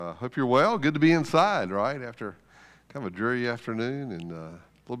Hope you're well. Good to be inside, right? After kind of a dreary afternoon and a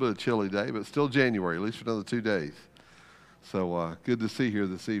little bit of a chilly day, but still January, at least for another 2 days. So good to see you here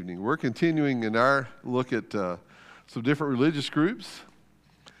this evening. We're continuing in our look at some different religious groups.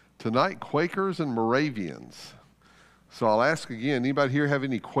 Tonight, Quakers and Moravians. So I'll ask again, anybody here have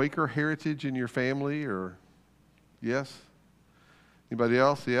any Quaker heritage in your family or yes? Anybody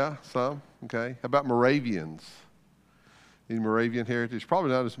else? Yeah, some? Okay. How about Moravians? Any Moravian heritage?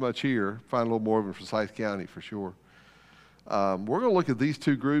 Probably not as much here. Find a little more of it in Forsyth County for sure. We're going to look at these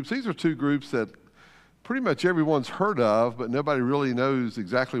two groups. These are two groups that pretty much everyone's heard of, but nobody really knows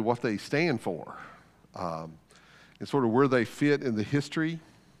exactly what they stand for and sort of where they fit in the history.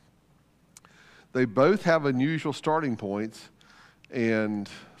 They both have unusual starting points and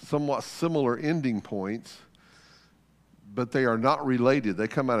somewhat similar ending points, but they are not related. They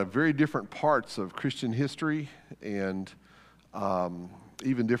come out of very different parts of Christian history and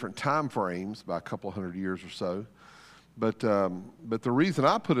even different time frames by a couple hundred years or so. But the reason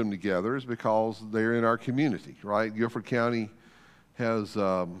I put them together is because they're in our community, right? Guilford County has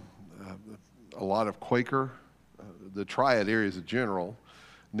a lot of Quaker, the Triad areas in general.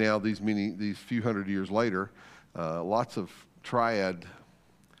 Now these few hundred years later, lots of Triad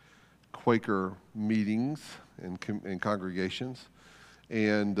Quaker meetings and congregations.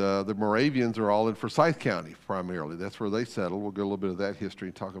 And the Moravians are all in Forsyth County primarily. That's where they settled. We'll get a little bit of that history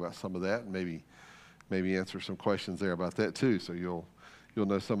and talk about some of that, and maybe answer some questions there about that too. So you'll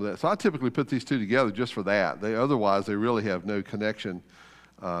know some of that. So I typically put these two together just for that. Otherwise they really have no connection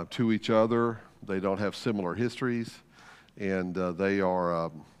to each other. They don't have similar histories, and they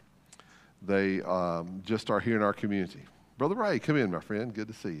just are here in our community. Brother Ray, come in, my friend. Good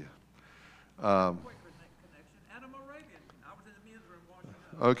to see you.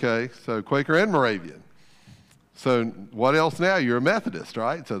 Okay, so Quaker and Moravian. So what else now? You're a Methodist,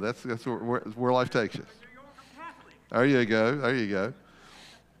 right? So that's where life takes you. There you go. There you go.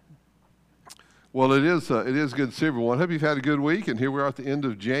 Well, it is good to see everyone. Hope you've had a good week, and here we are at the end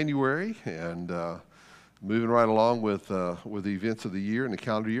of January, and moving right along with the events of the year and the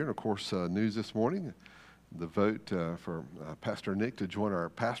calendar year, and of course news this morning. The vote for Pastor Nick to join our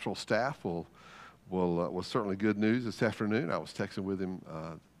pastoral staff was certainly good news this afternoon. I was texting with him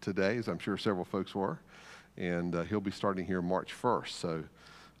today, as I'm sure several folks were, and he'll be starting here March 1st. So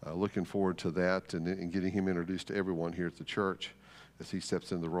looking forward to that and getting him introduced to everyone here at the church as he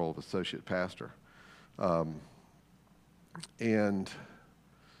steps into the role of associate pastor. Let's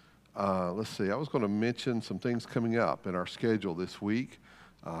see, I was going to mention some things coming up in our schedule this week.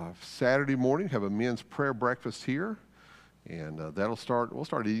 Saturday morning, have a men's prayer breakfast here. And we'll start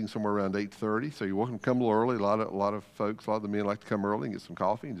eating somewhere around 8:30. So you're welcome to come a little early. A lot of folks, a lot of the men like to come early and get some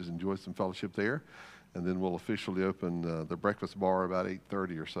coffee and just enjoy some fellowship there. And then we'll officially open the breakfast bar about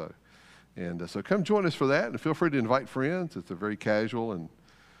 8:30 or so. And so come join us for that. And feel free to invite friends. It's a very casual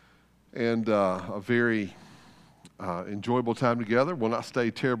and a very enjoyable time together. We'll not stay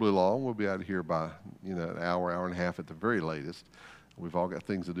terribly long. We'll be out of here by an hour and a half at the very latest. We've all got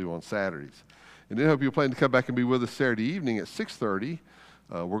things to do on Saturdays. And then I hope you plan to come back and be with us Saturday evening at 6:30.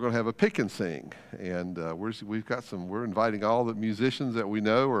 We're going to have a pick and sing, and we're inviting all the musicians that we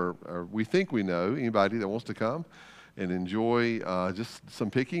know or we think we know, anybody that wants to come and enjoy just some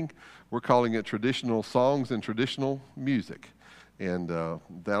picking. We're calling it traditional songs and traditional music, and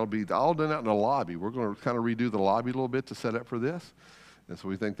that'll be all done out in the lobby. We're going to kind of redo the lobby a little bit to set up for this, and so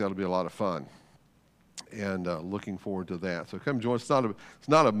we think that'll be a lot of fun. And looking forward to that. So come join us. It's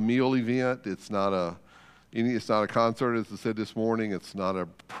not a meal event. It's not a concert, as I said this morning. It's not a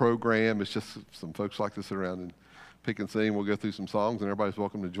program. It's just some folks like to sit around and pick and sing. We'll go through some songs, and everybody's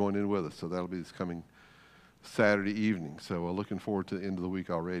welcome to join in with us. So that'll be this coming Saturday evening. So looking forward to the end of the week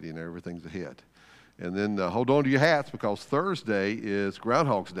already, and everything's ahead. And then hold on to your hats, because Thursday is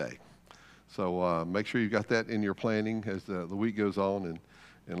Groundhog's Day. So make sure you've got that in your planning as the week goes on, and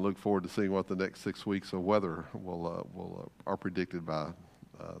look forward to seeing what the next 6 weeks of weather are predicted by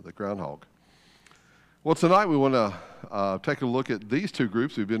the groundhog. Well, tonight we want to take a look at these two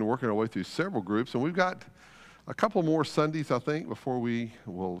groups. We've been working our way through several groups, and we've got a couple more Sundays, I think, before we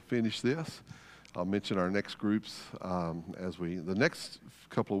will finish this. I'll mention our next groups the next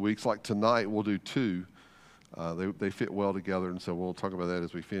couple of weeks. Like tonight, we'll do two. They fit well together, and so we'll talk about that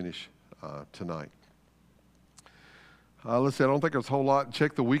as we finish tonight. Let's see, I don't think there's a whole lot.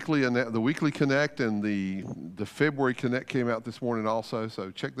 Check the weekly Connect, and the February Connect came out this morning also. So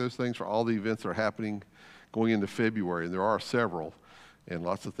check those things for all the events that are happening going into February. And there are several, and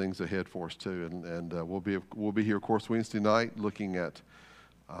lots of things ahead for us too. And we'll be here, of course, Wednesday night looking at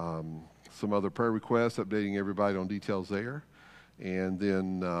some other prayer requests, updating everybody on details there. And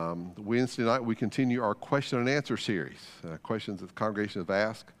then Wednesday night, we continue our question and answer series, questions that the congregation have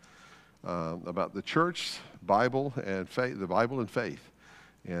asked about the church, Bible, and faith, the Bible and faith.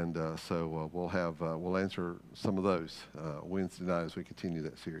 And so we'll answer some of those Wednesday night as we continue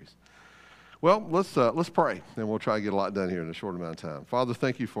that series. Well, let's pray, and we'll try to get a lot done here in a short amount of time. Father,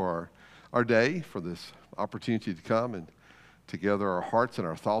 thank you for our day, for this opportunity to come and to gather our hearts and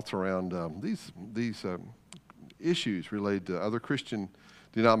our thoughts around these issues related to other Christian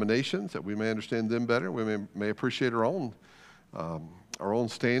denominations, that we may understand them better. We may appreciate our own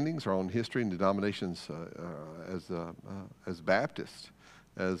standings, our own history and denominations as Baptists,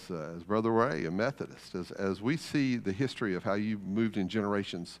 as Brother Ray, a Methodist. As we see the history of how you moved in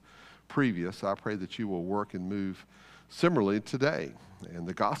generations previous, I pray that you will work and move similarly today. And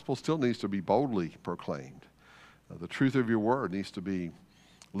the gospel still needs to be boldly proclaimed. The truth of your word needs to be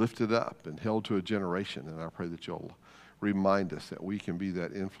lifted up and held to a generation. And I pray that you'll remind us that we can be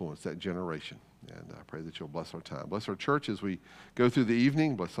that influence, that generation. And I pray that you'll bless our time. Bless our church as we go through the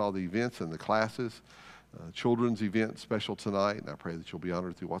evening. Bless all the events and the classes. Children's event special tonight. And I pray that you'll be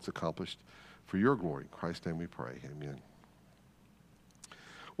honored through what's accomplished for your glory. In Christ's name we pray. Amen.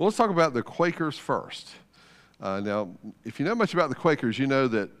 Well, let's talk about the Quakers first. Now, if you know much about the Quakers, you know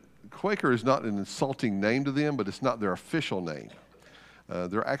that Quaker is not an insulting name to them, but it's not their official name.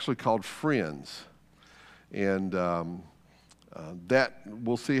 They're actually called Friends. And that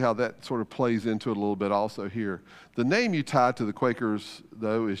we'll see how that sort of plays into it a little bit also here. The name you tie to the Quakers,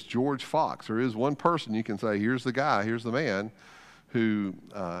 though, is George Fox. There is one person you can say, here's the guy, here's the man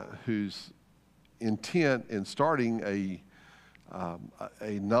whose intent in starting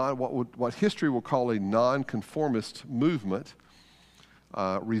what history will call a nonconformist movement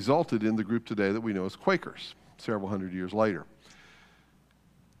resulted in the group today that we know as Quakers several hundred years later.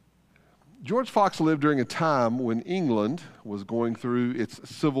 George Fox lived during a time when England was going through its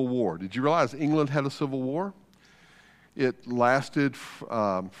civil war. Did you realize England had a civil war? It lasted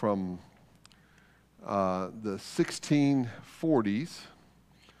from the 1640s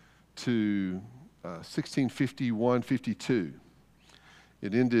to 1651-52.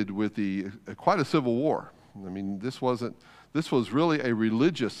 It ended with quite a civil war. I mean, this was really a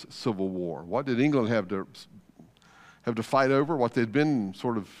religious civil war. What did England have to fight over? What they'd been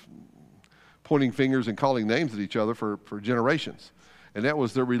sort of pointing fingers and calling names at each other for generations. And that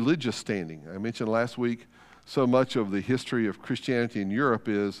was their religious standing. I mentioned last week, so much of the history of Christianity in Europe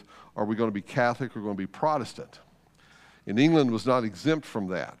is, are we going to be Catholic or going to be Protestant? And England was not exempt from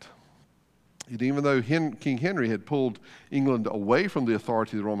that. And even though King Henry had pulled England away from the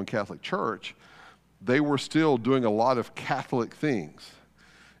authority of the Roman Catholic Church, they were still doing a lot of Catholic things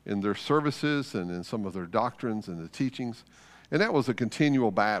in their services and in some of their doctrines and the teachings. And that was a continual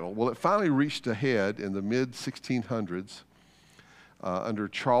battle. Well, it finally reached a head in the mid-1600s under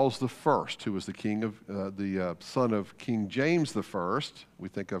Charles I, who was the son of King James I. We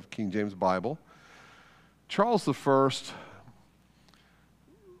think of King James Bible. Charles I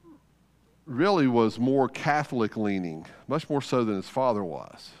really was more Catholic-leaning, much more so than his father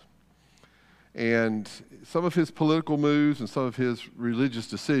was. And some of his political moves and some of his religious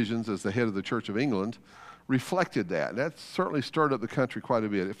decisions as the head of the Church of England reflected that. That certainly stirred up the country quite a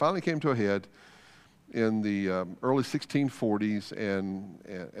bit. It finally came to a head in the early 1640s, and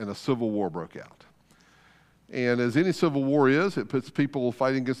a civil war broke out. And as any civil war is, it puts people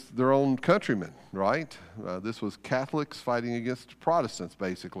fighting against their own countrymen, right? This was Catholics fighting against Protestants,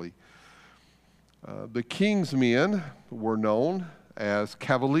 basically. The king's men were known as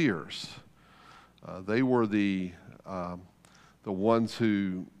Cavaliers. They were the ones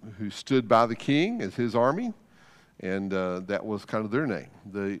who stood by the king as his army, and that was kind of their name.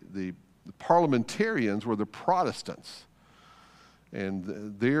 The parliamentarians were the Protestants,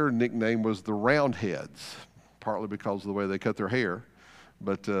 and their nickname was the Roundheads, partly because of the way they cut their hair,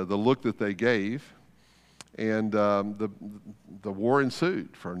 but the look that they gave. And the war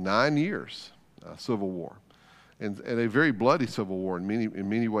ensued for 9 years, civil war, and a very bloody civil war in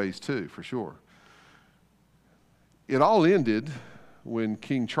many ways too, for sure. It all ended when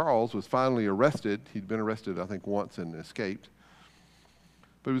King Charles was finally arrested. He'd been arrested, I think, once and escaped.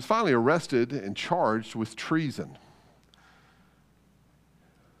 But he was finally arrested and charged with treason.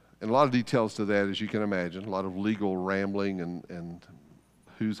 And a lot of details to that, as you can imagine, a lot of legal rambling and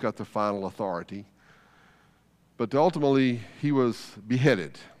who's got the final authority. But ultimately, he was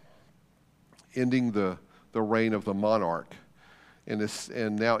beheaded, ending the reign of the monarch.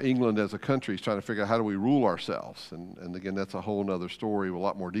 And now England as a country is trying to figure out how do we rule ourselves. And again, that's a whole other story with a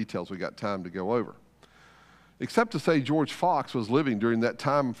lot more details we got time to go over. Except to say George Fox was living during that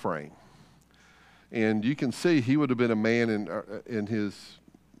time frame. And you can see he would have been a man in his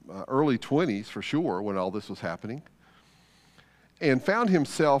early 20s for sure when all this was happening, and found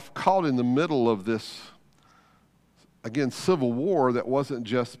himself caught in the middle of this, again, civil war that wasn't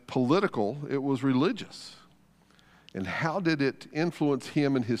just political, it was religious. And how did it influence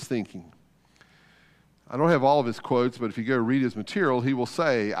him and his thinking? I don't have all of his quotes, but if you go read his material, he will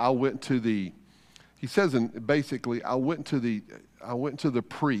say, I went to the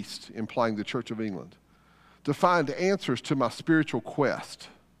priest, implying the Church of England, to find answers to my spiritual quest.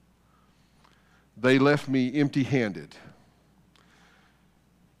 They left me empty-handed.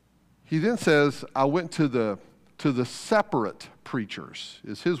 He then says, I went to the separate preachers,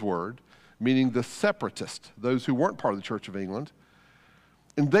 is his word, meaning the separatists, those who weren't part of the Church of England.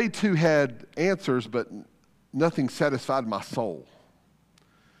 And they too had answers, but nothing satisfied my soul.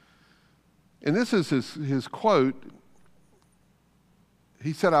 And this is his quote.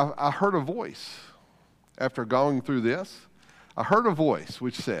 He said, I heard a voice after going through this. I heard a voice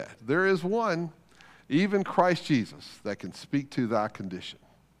which said, there is one, even Christ Jesus, that can speak to thy condition.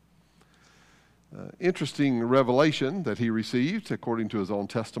 Interesting revelation that he received according to his own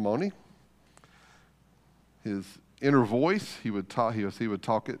testimony. His inner voice, he would talk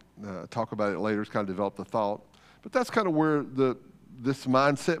about it later, kind of develop the thought. But that's kind of where this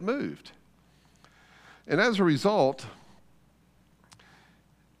mindset moved. And as a result,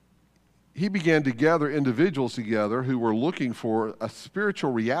 he began to gather individuals together who were looking for a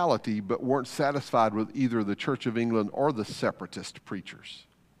spiritual reality but weren't satisfied with either the Church of England or the separatist preachers,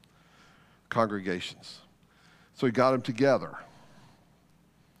 congregations. So he got them together.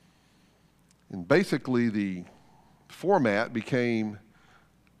 And basically the format became,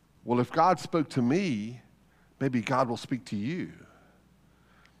 well, if God spoke to me, maybe God will speak to you.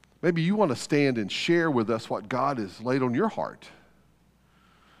 Maybe you want to stand and share with us what God has laid on your heart.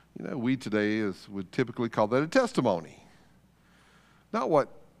 You know, we today would typically call that a testimony.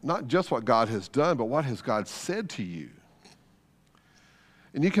 Not just what God has done, but what has God said to you.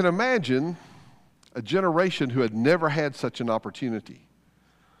 And you can imagine a generation who had never had such an opportunity.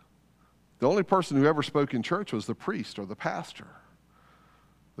 The only person who ever spoke in church was the priest or the pastor.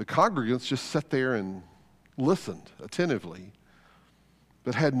 The congregants just sat there and listened attentively,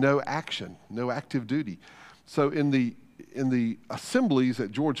 but had no action, no active duty. So in the assemblies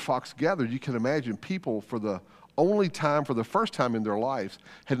that George Fox gathered, you can imagine people for the first time in their lives,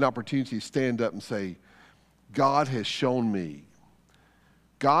 had an opportunity to stand up and say, God has shown me.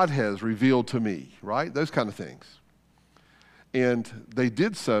 God has revealed to me, right? Those kind of things. And they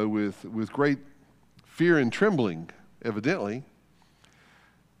did so with great fear and trembling, evidently.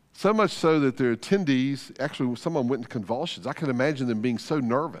 So much so that their attendees, actually some of them went into convulsions. I can imagine them being so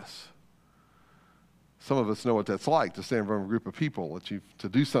nervous. Some of us know what that's like, to stand in front of a group of people, to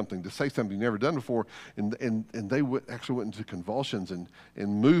do something, to say something you've never done before. And they actually went into convulsions and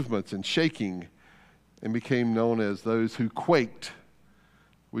movements and shaking and became known as those who quaked,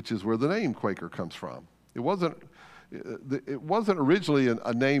 which is where the name Quaker comes from. It wasn't originally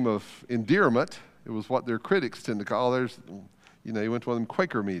a name of endearment. It was what their critics tend to call. You went to one of them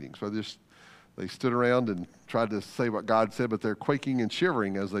Quaker meetings where they stood around and tried to say what God said, but they're quaking and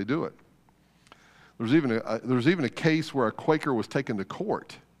shivering as they do it. There was even a case where a Quaker was taken to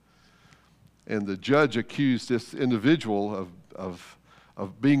court, and the judge accused this individual of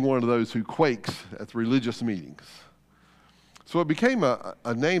being one of those who quakes at religious meetings. So it became a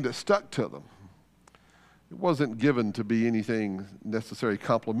name that stuck to them. It wasn't given to be anything necessarily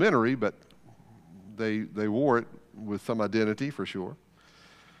complimentary, but they wore it with some identity for sure.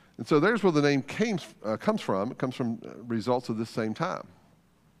 And so there's where the name comes from. It comes from results of this same time.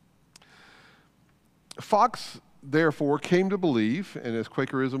 Fox, therefore, came to believe, and as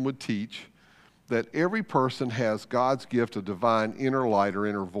Quakerism would teach, that every person has God's gift of divine inner light or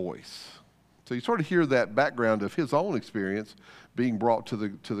inner voice. So you sort of hear that background of his own experience being brought to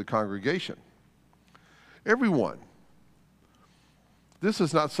the congregation. Everyone. This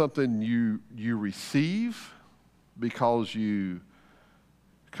is not something you receive because you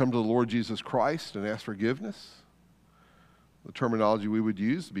come to the Lord Jesus Christ and ask forgiveness. The terminology we would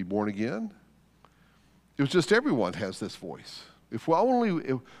use, to be born again. It was just everyone has this voice. If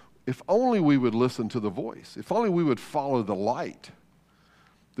only we would listen to the voice, if only we would follow the light,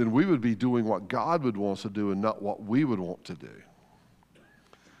 then we would be doing what God would want us to do and not what we would want to do.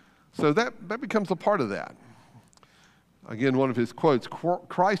 So that becomes a part of that. Again, one of his quotes,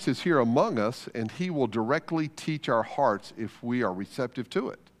 Christ is here among us, and he will directly teach our hearts if we are receptive to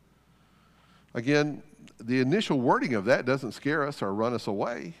it. Again, the initial wording of that doesn't scare us or run us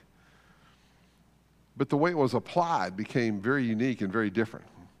away, but the way it was applied became very unique and very different.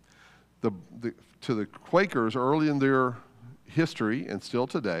 To the Quakers early in their history and still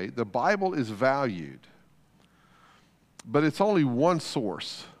today, the Bible is valued. But it's only one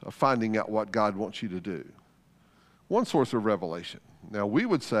source of finding out what God wants you to do. One source of revelation. Now, we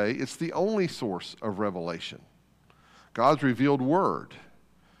would say it's the only source of revelation. God's revealed word.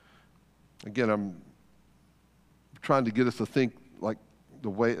 Again, I'm trying to get us to think like the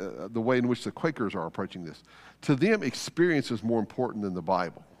way in which the Quakers are approaching this. To them, experience is more important than the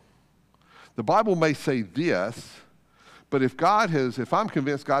Bible. The Bible may say this, but if I'm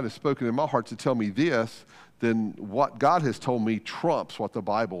convinced God has spoken in my heart to tell me this, then what God has told me trumps what the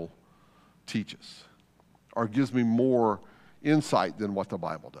Bible teaches or gives me more insight than what the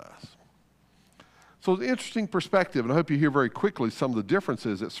Bible does. So it's an interesting perspective, and I hope you hear very quickly some of the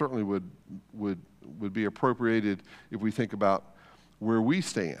differences that certainly would be appropriated if we think about where we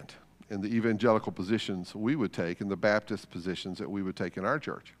stand in the evangelical positions we would take and the Baptist positions that we would take in our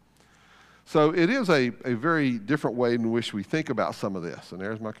church. So it is a very different way in which we think about some of this. And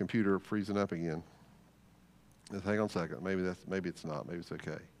there's my computer freezing up again. Just hang on a second. Maybe it's not. Maybe it's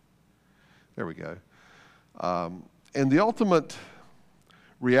okay. There we go. And the ultimate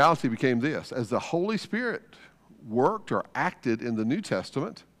reality became this. As the Holy Spirit worked or acted in the New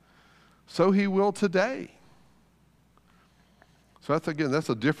Testament, so he will today. So that's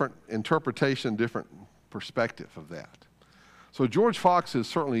a different interpretation, different perspective of that. So George Fox is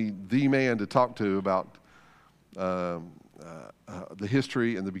certainly the man to talk to about the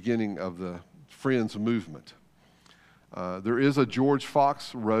history and the beginning of the Friends movement. There is a George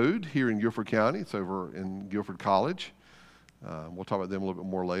Fox Road here in Guilford County. It's over in Guilford College. We'll talk about them a little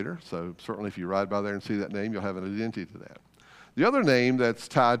bit more later. So certainly if you ride by there and see that name, you'll have an identity to that. The other name that's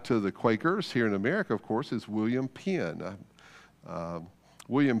tied to the Quakers here in America, of course, is William Penn.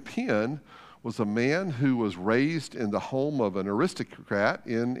 William Penn was a man who was raised in the home of an aristocrat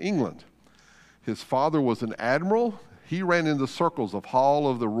in England. His father was an admiral. He ran in the circles of Hall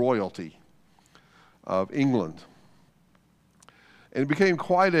of the Royalty of England. And it became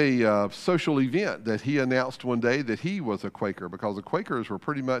quite a social event that he announced one day that he was a Quaker, because the Quakers were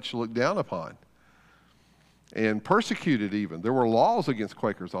pretty much looked down upon and persecuted even. There were laws against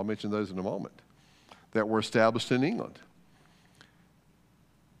Quakers, I'll mention those in a moment, that were established in England.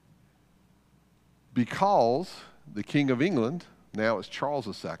 Because the King of England, now it's Charles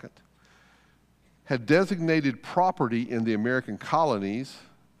II, had designated property in the American colonies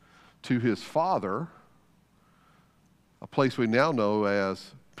to his father, a place we now know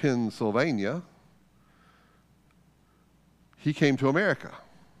as Pennsylvania, he came to America.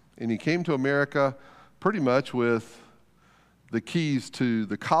 And he came to America pretty much with the keys to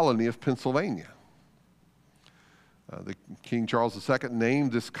the colony of Pennsylvania. The King Charles II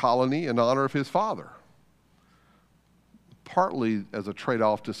named this colony in honor of his father, partly as a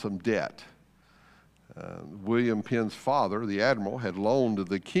trade-off to some debt. William Penn's father, the admiral, had loaned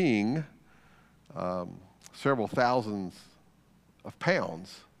the king several thousands of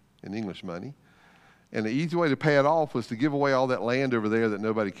pounds in English money. And the easy way to pay it off was to give away all that land over there that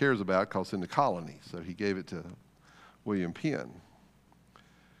nobody cares about because it's in the colony. So he gave it to William Penn.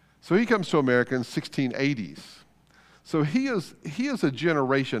 So he comes to America in 1680s. So he is a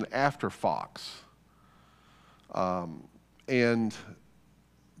generation after Fox. But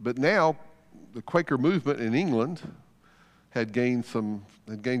now the Quaker movement in England had gained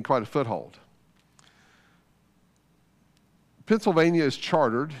quite a foothold. Pennsylvania is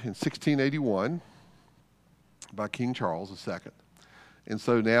chartered in 1681 by King Charles II. And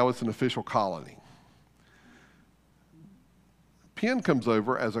so now it's an official colony. Penn comes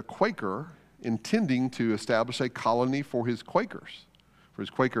over as a Quaker, intending to establish a colony for his Quakers, for his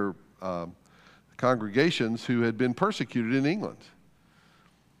Quaker congregations who had been persecuted in England.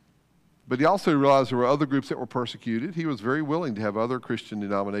 But he also realized there were other groups that were persecuted. He was very willing to have other Christian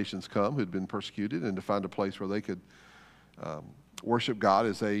denominations come who had been persecuted and to find a place where they could worship God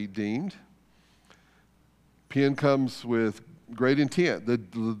as they deemed. Penn comes with great intent.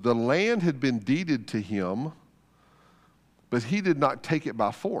 The land had been deeded to him, but he did not take it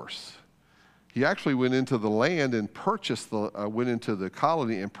by force. He actually went into the land and went into the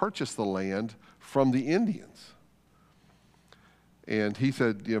colony and purchased the land from the Indians. And he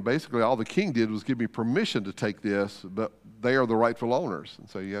said, basically all the king did was give me permission to take this, but they are the rightful owners. And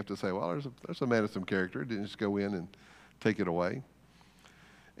so you have to say, well, there's a man of some character. He didn't just go in and take it away.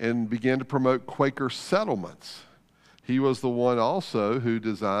 And began to promote Quaker settlements. He was the one also who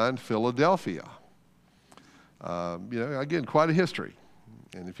designed Philadelphia. Again, quite a history.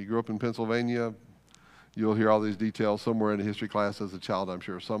 And if you grew up in Pennsylvania, you'll hear all these details somewhere in a history class as a child, I'm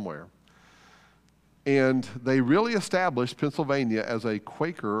sure, somewhere. And they really established Pennsylvania as a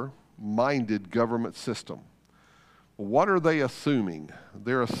Quaker minded government system. What are they assuming?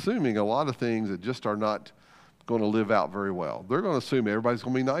 They're assuming a lot of things that just are not going to live out very well. They're going to assume everybody's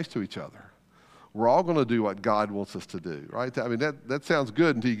going to be nice to each other. We're all going to do what God wants us to do, right? I mean, that sounds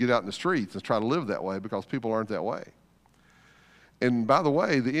good until you get out in the streets and try to live that way, because people aren't that way. And by the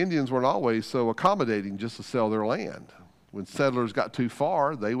way, the Indians weren't always so accommodating just to sell their land. When settlers got too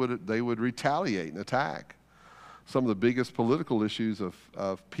far, they would retaliate and attack. Some of the biggest political issues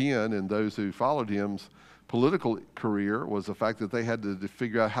of Penn and those who followed him's political career was the fact that they had to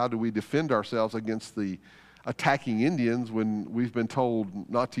figure out, how do we defend ourselves against the attacking Indians when we've been told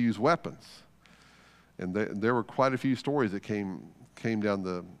not to use weapons. And there were quite a few stories that came down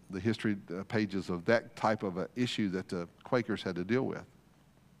the history pages of that type of an issue that the Quakers had to deal with.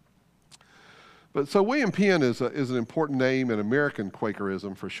 But so William Penn is an important name in American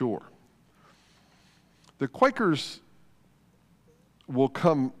Quakerism for sure. The Quakers will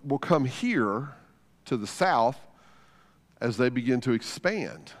come here to the South as they begin to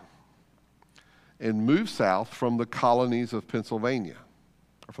expand and move south from the colonies of Pennsylvania.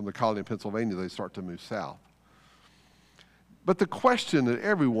 Or from the colony of Pennsylvania, they start to move south. But the question that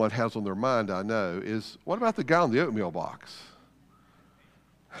everyone has on their mind, I know, is what about the guy on the oatmeal box?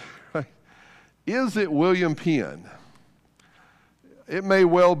 Is it William Penn? It may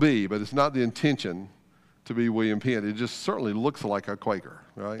well be, but it's not the intention to be William Penn. It just certainly looks like a Quaker,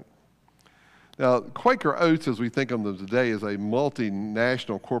 right? Now, Quaker Oats, as we think of them today, is a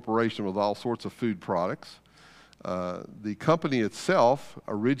multinational corporation with all sorts of food products. The company itself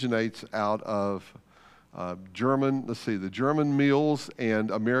originates out of the German Mills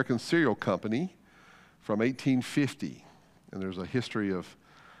and American Cereal Company from 1850. And there's a history of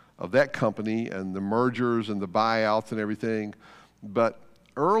that company and the mergers and the buyouts and everything. But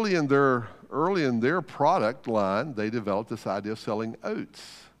early in their product line, they developed this idea of selling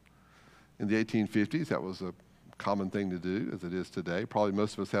oats. In the 1850s, that was a common thing to do, as it is today. Probably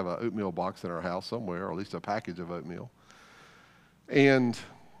most of us have an oatmeal box in our house somewhere, or at least a package of oatmeal. And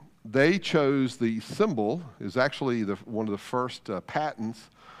they chose the symbol, is actually one of the first patents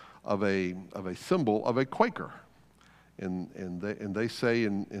of a symbol of a Quaker. And they say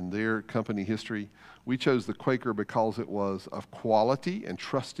in their company history, we chose the Quaker because it was of quality and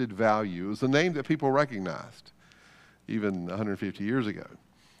trusted value. It was a name that people recognized, even 150 years ago.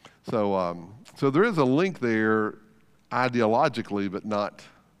 So there is a link there ideologically, but not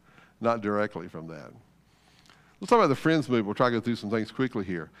directly from that. Let's talk about the Friends movement. We'll try to go through some things quickly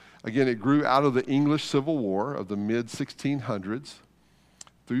here. Again, it grew out of the English Civil War of the mid-1600s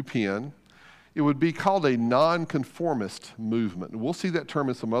through Penn. It would be called a nonconformist movement. And we'll see that term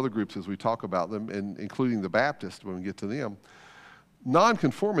in some other groups as we talk about them, and including the Baptists when we get to them.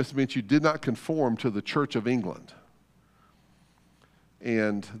 Nonconformist means you did not conform to the Church of England.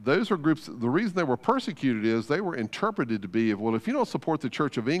 And those were groups, the reason they were persecuted is they were interpreted to be, well, if you don't support the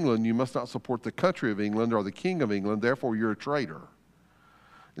Church of England, you must not support the country of England or the King of England, therefore you're a traitor.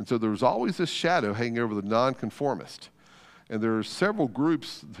 And so there was always this shadow hanging over the nonconformist. And there are several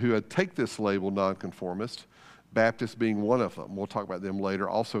groups who had take this label nonconformist, Baptists being one of them. We'll talk about them later,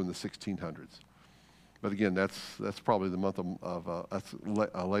 also in the 1600s. But again, that's probably the month that's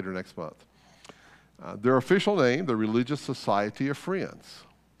later next month. Their official name, the Religious Society of Friends.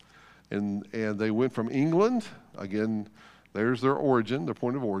 And they went from England, again, there's their origin, their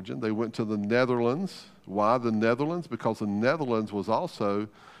point of origin. They went to the Netherlands. Why the Netherlands? Because the Netherlands was also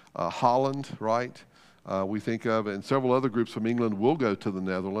Holland, right? We think of, and several other groups from England will go to the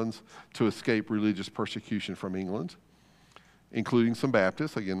Netherlands to escape religious persecution from England, including some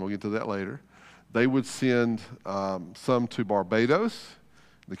Baptists. Again, we'll get to that later. They would send some to Barbados,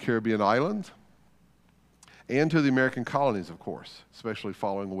 the Caribbean island, and to the American colonies, of course, especially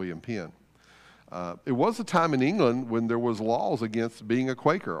following William Penn. It was a time in England when there was laws against being a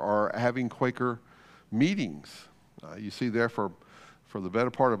Quaker or having Quaker meetings. You see there for the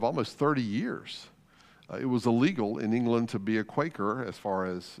better part of almost 30 years. It was illegal in England to be a Quaker as far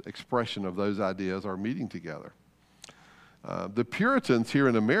as expression of those ideas or meeting together. The Puritans here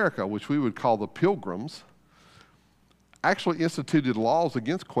in America, which we would call the Pilgrims, actually instituted laws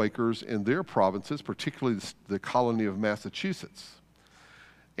against Quakers in their provinces, particularly the colony of Massachusetts.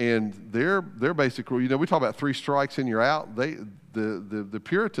 And their basic rule, we talk about 3 strikes and you're out. The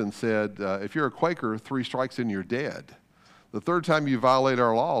Puritans said, if you're a Quaker, 3 strikes and you're dead. The third time you violate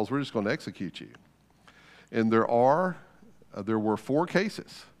our laws, we're just going to execute you. And there were 4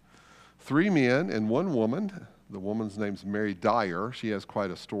 cases, 3 men and 1 woman. The woman's name's Mary Dyer. She has quite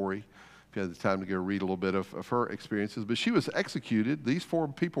a story. If you had the time to go read a little bit of her experiences. But she was executed. These 4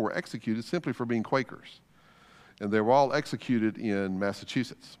 people were executed simply for being Quakers. And they were all executed in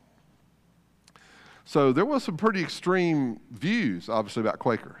Massachusetts. So there was some pretty extreme views, obviously, about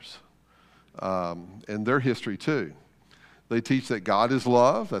Quakers and their history too. They teach that God is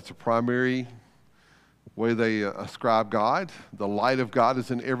love. That's a primary way they ascribe God. The light of God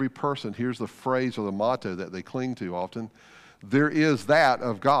is in every person. Here's the phrase or the motto that they cling to often. There is that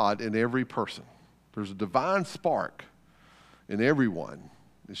of God in every person. There's a divine spark in everyone.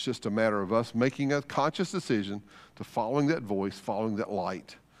 It's just a matter of us making a conscious decision to following that voice, following that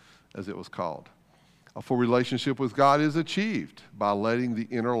light, as it was called. A full relationship with God is achieved by letting the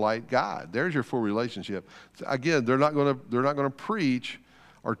inner light guide. There's your full relationship. So again, they're not going to preach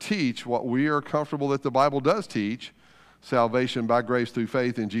or teach what we are comfortable that the Bible does teach: salvation by grace through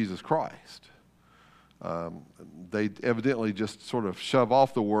faith in Jesus Christ. They evidently just sort of shove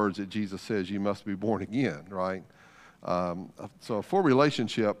off the words that Jesus says you must be born again, right? So a full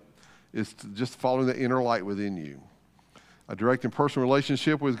relationship is just following the inner light within you. A direct and personal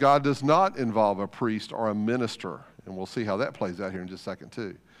relationship with God does not involve a priest or a minister, and we'll see how that plays out here in just a second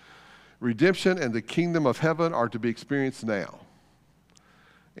too. Redemption and the kingdom of heaven are to be experienced now.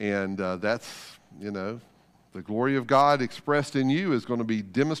 And that's, the glory of God expressed in you is going to be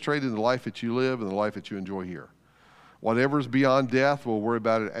demonstrated in the life that you live and the life that you enjoy here. Whatever's beyond death, we'll worry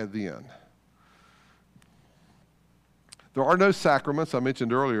about it at the end. There are no sacraments. I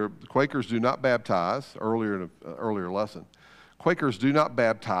mentioned earlier, the Quakers do not baptize, earlier in an earlier lesson. Quakers do not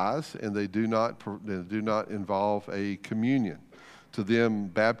baptize, and they do not involve a communion. To them,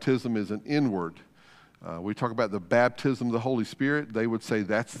 baptism is an inward. We talk about the baptism of the Holy Spirit. They would say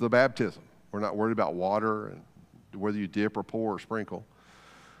that's the baptism. We're not worried about water and whether you dip or pour or sprinkle.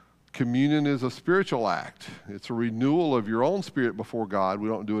 Communion is a spiritual act. It's a renewal of your own spirit before God. We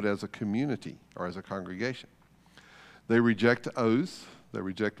don't do it as a community or as a congregation. They reject oaths. They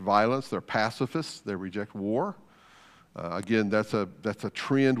reject violence. They're pacifists. They reject war. Again, that's a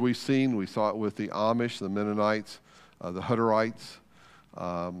trend we've seen. We saw it with the Amish, the Mennonites, the Hutterites.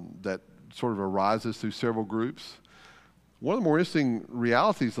 That sort of arises through several groups. One of the more interesting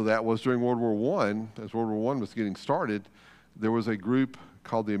realities of that was during World War I, as World War I was getting started, there was a group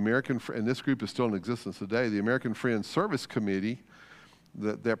called the American, and this group is still in existence today, the American Friends Service Committee,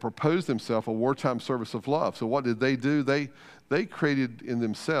 that proposed themselves a wartime service of love. So what did they do? They created in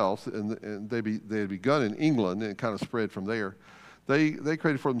themselves, and they had begun in England, and it kind of spread from there. They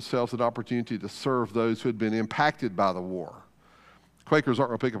created for themselves an opportunity to serve those who had been impacted by the war. Quakers aren't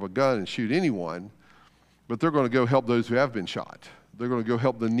going to pick up a gun and shoot anyone, but they're going to go help those who have been shot. They're going to go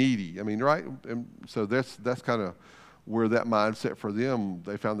help the needy. I mean, right? And so that's kind of where that mindset for them,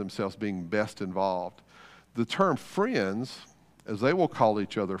 they found themselves being best involved. The term friends, as they will call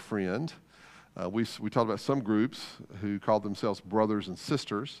each other friend, we talked about some groups who called themselves brothers and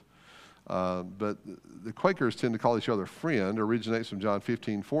sisters, but the Quakers tend to call each other friend, originates from John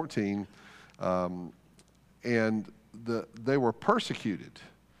 15:14, and they were persecuted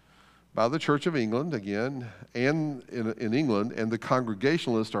by the Church of England, again, and in England, and the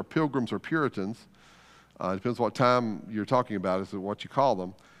Congregationalists are pilgrims or Puritans. Depends what time you're talking about is what you call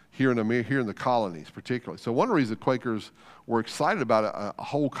them, here in the colonies particularly. So one reason Quakers were excited about a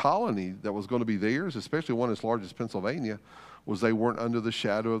whole colony that was going to be theirs, especially one as large as Pennsylvania, was they weren't under the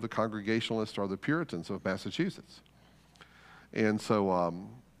shadow of the Congregationalists or the Puritans of Massachusetts. And so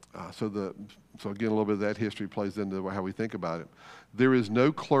again, a little bit of that history plays into how we think about it. There is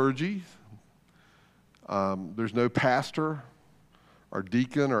no clergy, there's no pastor or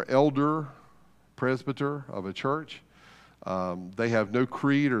deacon or elder, presbyter of a church. They have no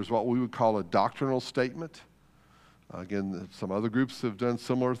creed, or is what we would call a doctrinal statement. Again, some other groups have done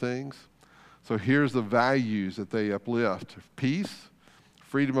similar things. So here's the values that they uplift: peace,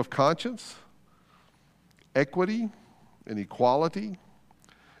 freedom of conscience, equity, and equality.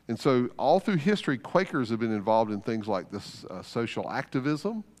 And so all through history, Quakers have been involved in things like this social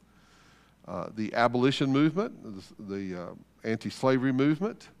activism, the abolition movement, the anti-slavery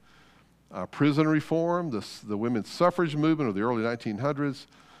movement, prison reform, the women's suffrage movement of the early 1900s,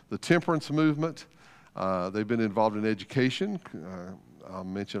 the temperance movement. They've been involved in education. I'll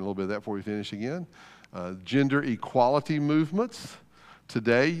mention a little bit of that before we finish again. Gender equality movements.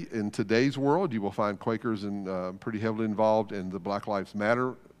 Today, in today's world, you will find Quakers pretty heavily involved in the Black Lives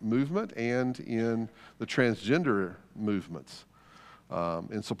Matter movement and in the transgender movements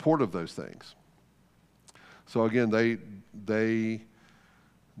in support of those things. So again, they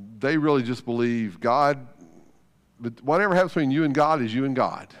really just believe God, but whatever happens between you and God is you and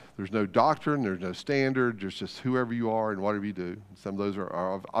God. There's no doctrine, there's no standard, there's just whoever you are and whatever you do. Some of those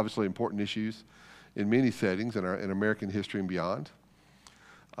are obviously important issues in many settings in American history and beyond.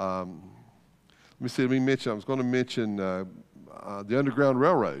 Let me mention, I was going to mention the Underground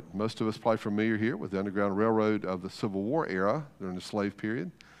Railroad. Most of us probably familiar here with the Underground Railroad of the Civil War era during the slave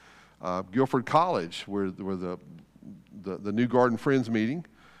period. Guilford College, where the New Garden Friends meeting,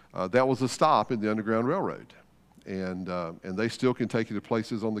 that was a stop in the Underground Railroad. And they still can take you to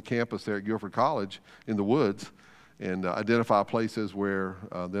places on the campus there at Guilford College in the woods and identify places where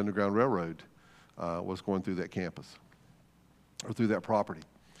the Underground Railroad was going through that campus or through that property.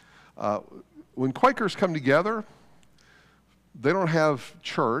 When Quakers come together, they don't have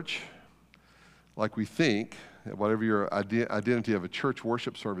church like we think, whatever your identity of a church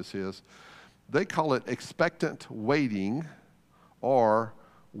worship service is. They call it expectant waiting or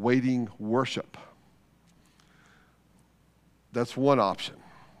waiting worship. That's one option.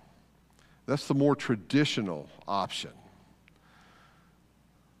 That's the more traditional option.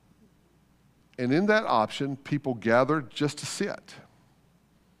 And in that option, people gather just to sit.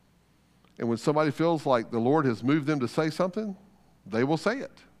 And when somebody feels like the Lord has moved them to say something, they will say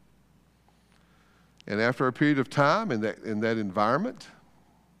it. And after a period of time in that environment,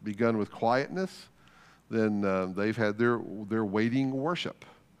 begun with quietness, then they've had their waiting worship.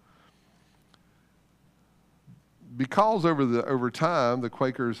 Because over time, the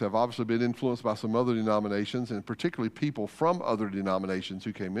Quakers have obviously been influenced by some other denominations, and particularly people from other denominations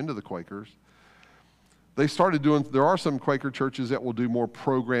who came into the Quakers, they started doing, there are some Quaker churches that will do more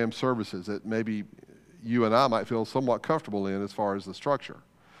program services that maybe you and I might feel somewhat comfortable in as far as the structure.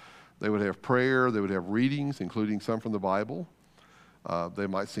 They would have prayer, they would have readings, including some from the Bible. They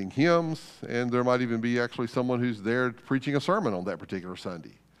might sing hymns, and there might even be actually someone who's there preaching a sermon on that particular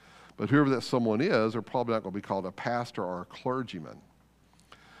Sunday. But whoever that someone is, they're probably not going to be called a pastor or a clergyman.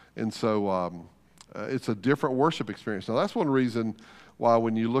 And so it's a different worship experience. Now, that's one reason why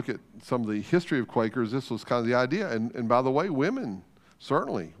when you look at some of the history of Quakers, this was kind of the idea. And by the way, women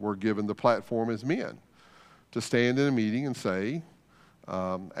certainly were given the platform as men to stand in a meeting and say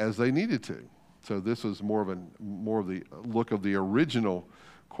as they needed to. So this was more of the look of the original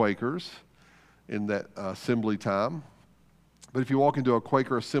Quakers in that assembly time. But if you walk into a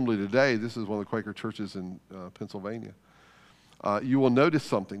Quaker assembly today, this is one of the Quaker churches in Pennsylvania, you will notice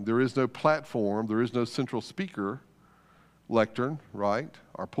something. There is no platform, there is no central speaker lectern, right,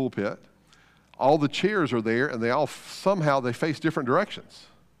 or pulpit. All the chairs are there, and they all somehow they face different directions.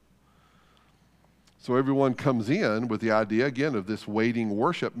 So everyone comes in with the idea, again, of this waiting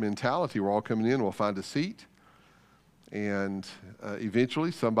worship mentality. We're all coming in, we'll find a seat, and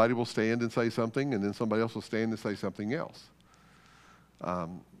eventually somebody will stand and say something, and then somebody else will stand and say something else.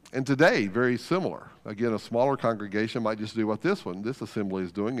 And today, very similar. Again, a smaller congregation might just do what this assembly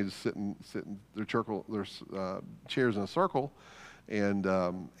is doing, is sit in their chairs in a circle and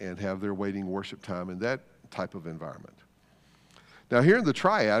have their waiting worship time in that type of environment. Now, here in the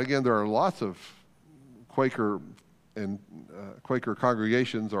Triad, again, there are lots of Quaker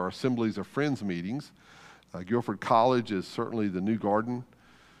congregations or assemblies of friends meetings. Guilford College is certainly the New Garden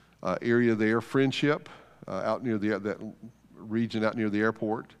area there. Friendship out near that region out near the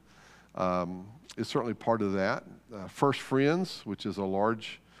airport is certainly part of that. First Friends, which is a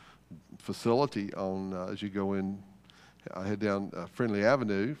large facility on as you go in, head down Friendly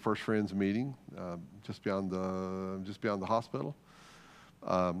Avenue. First Friends meeting just beyond the hospital.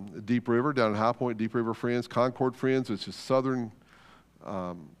 Deep River down in High Point, Deep River Friends. Concord Friends, which is southern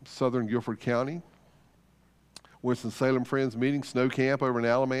Guilford County. Winston-Salem Friends meeting. Snow Camp over in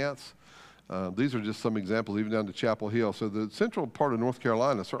Alamance. These are just some examples, even down to Chapel Hill. So the central part of North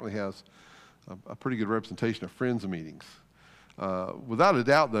Carolina certainly has a pretty good representation of Friends meetings. Without a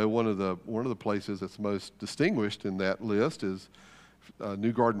doubt, though, one of the places that's most distinguished in that list is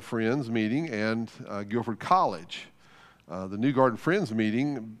New Garden Friends meeting and Guilford College. The New Garden Friends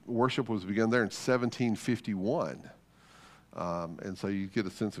meeting, worship was begun there in 1751. And so you get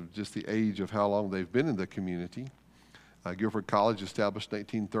a sense of just the age of how long they've been in the community. Guilford College, established in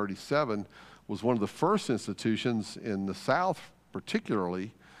 1837, was one of the first institutions in the South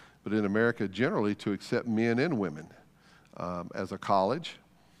particularly, but in America generally, to accept men and women as a college,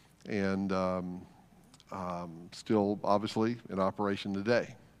 and still obviously in operation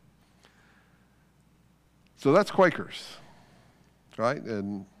today. So that's Quakers, right?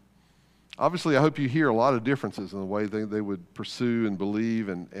 And obviously I hope you hear a lot of differences in the way they would pursue and believe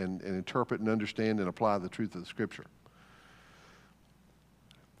and interpret and understand and apply the truth of the Scripture.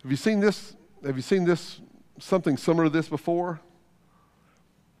 Have you seen this? Something similar to this before?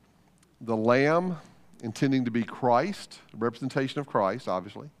 The lamb intending to be Christ, a representation of Christ,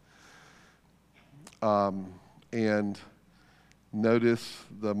 obviously. And notice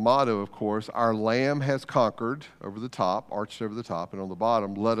the motto, of course, our lamb has conquered over the top, arched over the top, and on the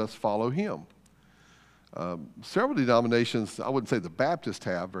bottom, let us follow him. Several denominations, I wouldn't say the Baptists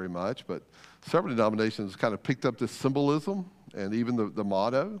have very much, but several denominations kind of picked up this symbolism and even the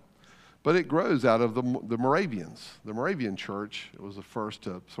motto. But it grows out of the Moravians. The Moravian church was the first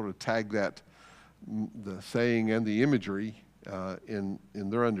to sort of tag that, the saying and the imagery in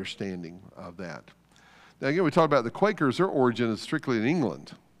their understanding of that. Now again, we talked about the Quakers. Their origin is strictly in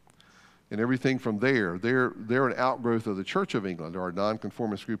England. And everything from there, they're an outgrowth of the Church of England, or a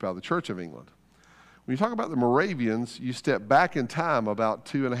nonconformist group out of the Church of England. When you talk about the Moravians, you step back in time about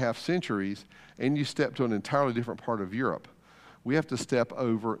 2.5 centuries, and you step to an entirely different part of Europe. We have to step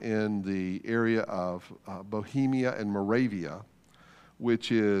over in the area of Bohemia and Moravia,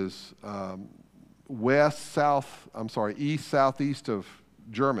 which is east, southeast of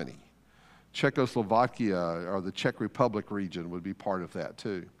Germany. Czechoslovakia, or the Czech Republic region, would be part of that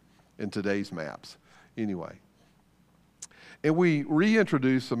too, in today's maps. Anyway. And we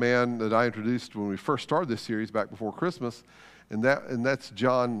reintroduce a man that I introduced when we first started this series back before Christmas, and that's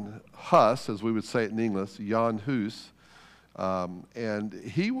John Huss, as we would say it in English, Jan Hus. And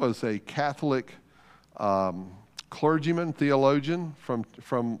he was a Catholic clergyman, theologian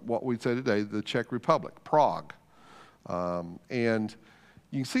from what we'd say today, the Czech Republic, Prague. And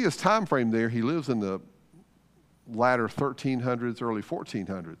you can see his time frame there. He lives in the latter 1300s, early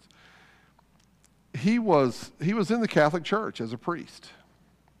 1400s. He was in the Catholic Church as a priest,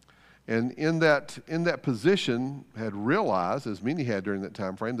 and in that position had realized, as many had during that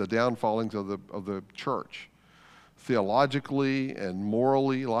time frame, the downfallings of the church, theologically and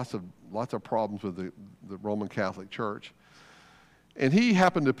morally, lots of problems with the Roman Catholic Church. And he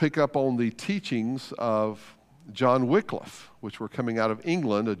happened to pick up on the teachings of John Wycliffe, which were coming out of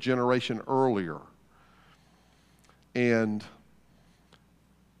England a generation earlier. And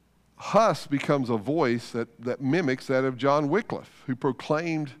Huss becomes a voice that mimics that of John Wycliffe, who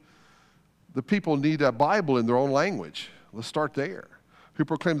proclaimed the people need a Bible in their own language. Let's start there. Who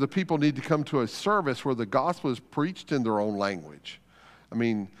proclaimed the people need to come to a service where the gospel is preached in their own language. I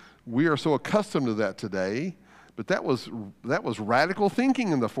mean, we are so accustomed to that today, but that was radical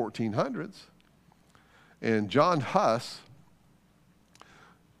thinking in the 1400s. And John Huss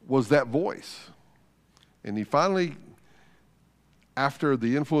was that voice. And he finally, after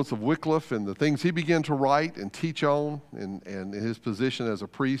the influence of Wycliffe and the things he began to write and teach on, and his position as a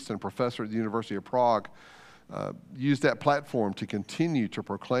priest and professor at the University of Prague, used that platform to continue to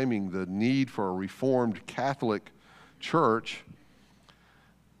proclaiming the need for a reformed Catholic church.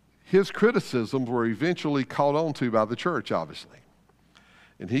 His criticisms were eventually caught on to by the church, obviously.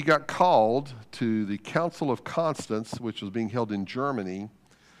 And he got called to the Council of Constance, which was being held in Germany,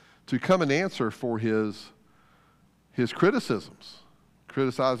 to come and answer for his criticisms,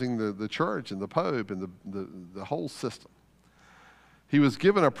 criticizing the church and the Pope and the whole system. He was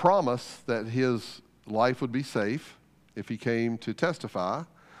given a promise that his life would be safe if he came to testify.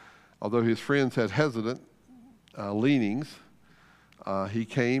 Although his friends had hesitant leanings, he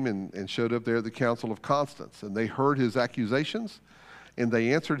came and showed up there at the Council of Constance, and they heard his accusations, and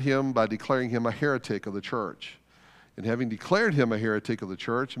they answered him by declaring him a heretic of the church. And having declared him a heretic of the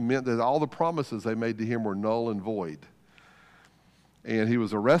church meant that all the promises they made to him were null and void. And he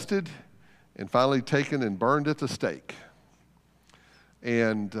was arrested and finally taken and burned at the stake.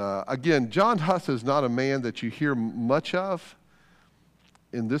 And again, John Huss is not a man that you hear much of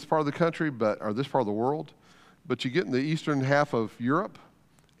in this part of the country, or this part of the world, but you get in the eastern half of Europe,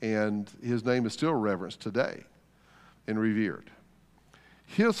 and his name is still reverenced today and revered.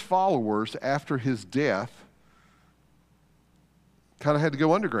 His followers, after his death, kind of had to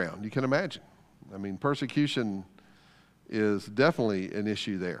go underground, you can imagine. I mean, persecution is definitely an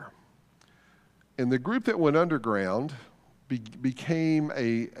issue there. And the group that went underground became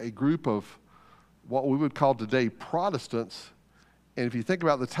a group of what we would call today Protestants. And if you think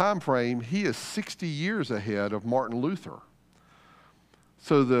about the time frame, he is 60 years ahead of Martin Luther.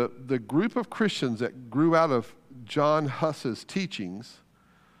 So the group of Christians that grew out of John Huss's teachings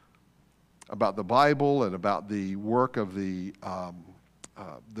about the Bible and about the work of the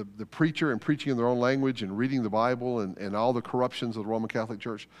preacher and preaching in their own language and reading the Bible and all the corruptions of the Roman Catholic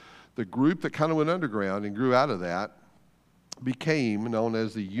Church, the group that kind of went underground and grew out of that became known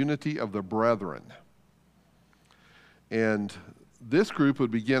as the Unity of the Brethren. And this group would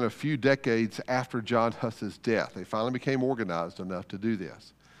begin a few decades after John Huss's death. They finally became organized enough to do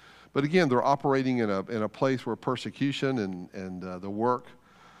this. But again, they're operating in a place where persecution and the work,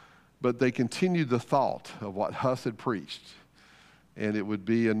 but they continued the thought of what Huss had preached. And it would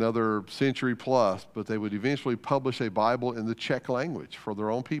be another century plus, but they would eventually publish a Bible in the Czech language for their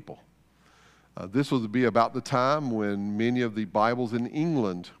own people. This would be about the time when many of the Bibles in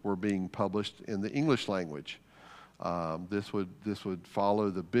England were being published in the English language. This would follow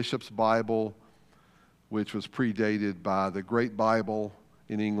the Bishop's Bible, which was predated by the Great Bible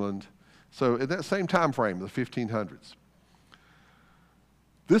in England. So at that same time frame, the 1500s.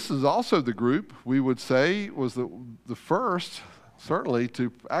 This is also the group we would say was the first, certainly,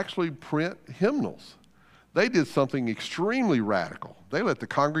 to actually print hymnals. They did something extremely radical. They let the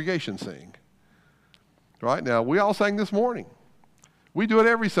congregation sing. Right? Now, we all sang this morning. We do it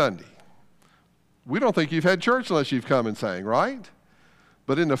every Sunday. We don't think you've had church unless you've come and sang, right?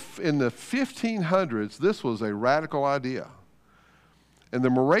 But in the 1500s, this was a radical idea. And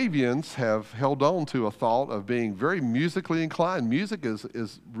the Moravians have held on to a thought of being very musically inclined. Music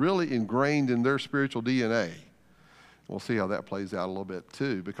is really ingrained in their spiritual DNA. We'll see how that plays out a little bit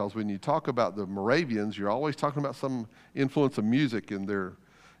too, because when you talk about the Moravians, you're always talking about some influence of music in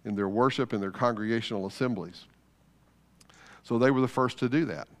their worship and their congregational assemblies. So they were the first to do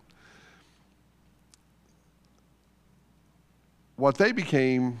that. What they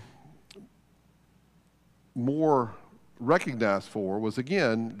became more recognized for was,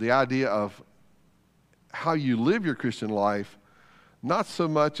 again, the idea of how you live your Christian life, not so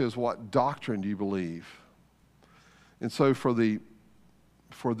much as what doctrine you believe. And so for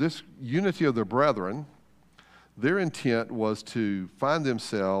this unity of the brethren, their intent was to find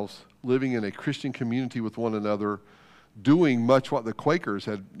themselves living in a Christian community with one another, doing much what the Quakers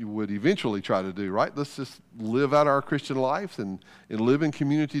would eventually try to do, right? Let's just live out our Christian lives and live in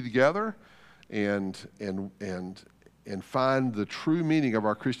community together and find the true meaning of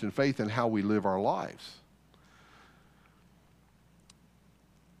our Christian faith and how we live our lives.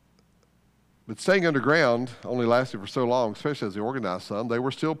 But staying underground only lasted for so long, especially as they organized some. They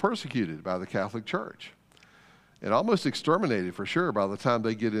were still persecuted by the Catholic Church and almost exterminated for sure by the time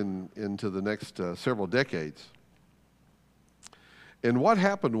they get into the next several decades. And what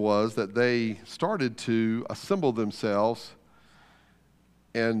happened was that they started to assemble themselves,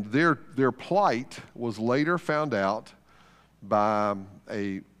 and their plight was later found out by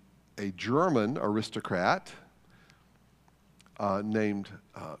a German aristocrat named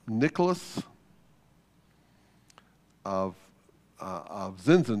Nicholas of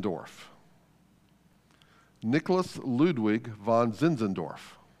Zinzendorf. Nicholas Ludwig von Zinzendorf.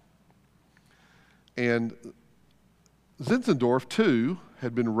 And Zinzendorf, too,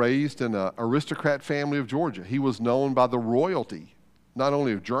 had been raised in an aristocrat family of Georgia. He was known by the royalty, not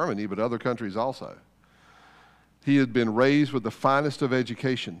only of Germany, but other countries also. He had been raised with the finest of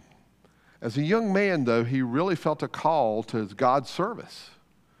education. As a young man, though, he really felt a call to God's service.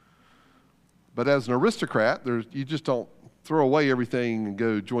 But as an aristocrat, you just don't throw away everything and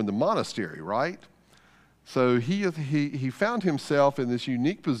go join the monastery, right? So he found himself in this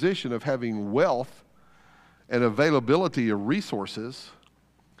unique position of having wealth and availability of resources,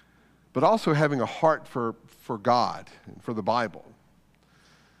 but also having a heart for God and for the Bible.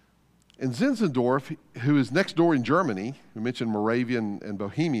 And Zinzendorf, who is next door in Germany, we mentioned Moravia and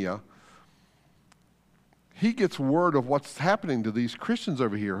Bohemia, he gets word of what's happening to these Christians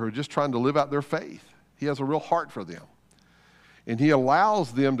over here who are just trying to live out their faith. He has a real heart for them. And he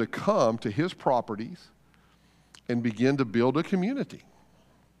allows them to come to his properties and begin to build a community.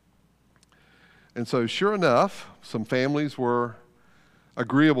 And so sure enough, some families were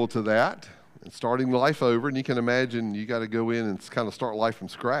agreeable to that and starting life over. And you can imagine you got to go in and kind of start life from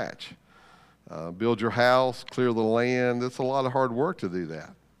scratch. Build your house, clear the land. It's a lot of hard work to do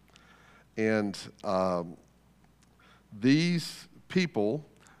that. And these people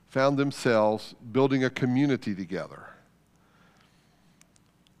found themselves building a community together.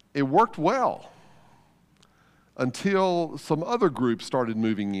 It worked well until some other groups started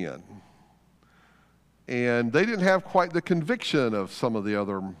moving in. And they didn't have quite the conviction of some of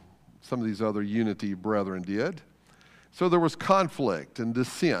these other unity brethren did. So there was conflict and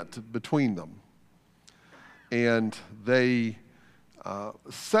dissent between them. And they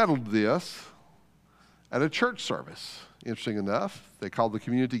settled this at a church service. Interesting enough, they called the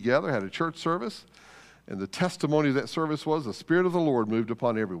community together, had a church service, and the testimony of that service was the Spirit of the Lord moved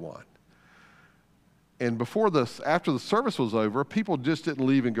upon everyone. And after the service was over, people just didn't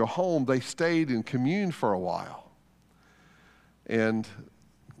leave and go home. They stayed and communed for a while. And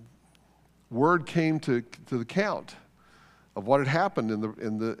word came to the count of what had happened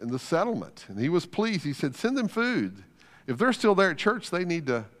in the settlement. And he was pleased. He said, send them food. If they're still there at church, they need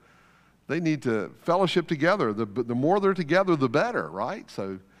to fellowship together. The more they're together, the better, right?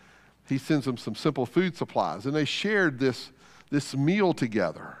 So he sends them some simple food supplies. And they shared this meal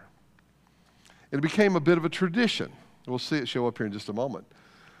together. It became a bit of a tradition. We'll see it show up here in just a moment.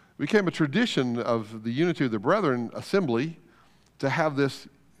 It became a tradition of the Unity of the Brethren assembly to have this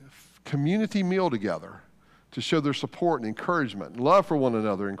community meal together to show their support and encouragement and love for one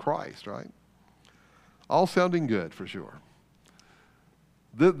another in Christ, right? All sounding good for sure.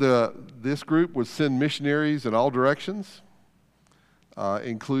 This group would send missionaries in all directions,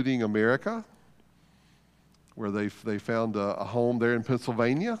 including America, where they found a home there in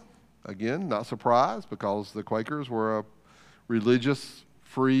Pennsylvania. Again, not surprised, because the Quakers were a religious,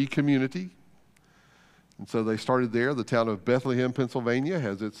 free community. And so they started there. The town of Bethlehem, Pennsylvania,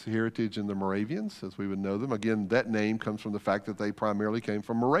 has its heritage in the Moravians, as we would know them. Again, that name comes from the fact that they primarily came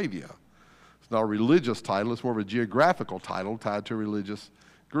from Moravia. It's not a religious title. It's more of a geographical title tied to a religious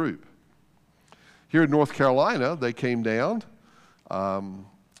group. Here in North Carolina, they came down.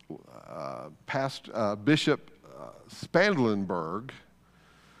 Bishop Spandlenberg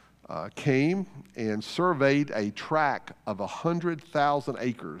came and surveyed a tract of 100,000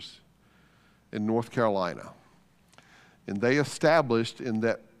 acres in North Carolina. And they established in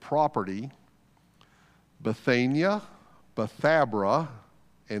that property Bethania, Bethabara,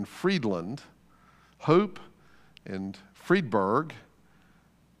 and Friedland, Hope and Friedberg,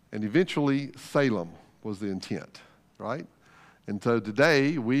 and eventually Salem was the intent, right? And so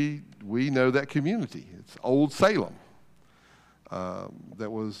today we know that community. It's Old Salem,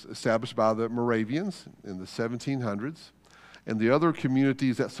 that was established by the Moravians in the 1700s, and the other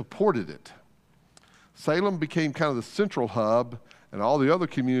communities that supported it. Salem became kind of the central hub, and all the other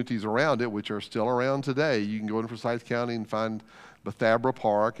communities around it, which are still around today. You can go into Forsyth County and find Bethabara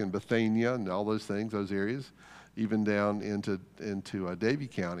Park and Bethania and all those things, those areas, even down into Davie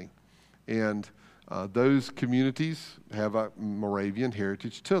County. And those communities have a Moravian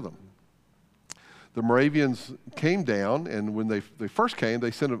heritage to them. The Moravians came down, and when they first came,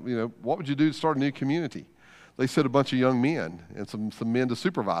 they sent, what would you do to start a new community? They sent a bunch of young men and some men to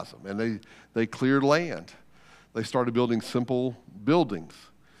supervise them, and they cleared land. They started building simple buildings.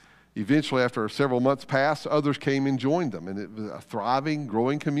 Eventually, after several months passed, others came and joined them, and it was a thriving,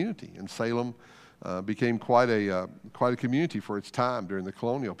 growing community. And Salem became quite a community for its time during the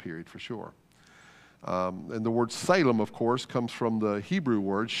colonial period, for sure. And the word Salem, of course, comes from the Hebrew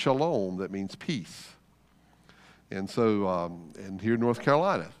word shalom, that means peace. And so, and here in North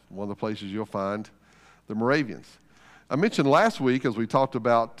Carolina, one of the places you'll find the Moravians. I mentioned last week, as we talked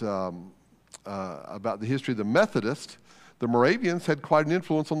about the history of the Methodists, the Moravians had quite an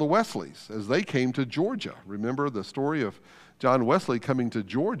influence on the Wesleys as they came to Georgia. Remember the story of John Wesley coming to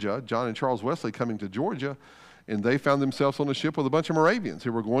Georgia, John and Charles Wesley coming to Georgia, and they found themselves on a ship with a bunch of Moravians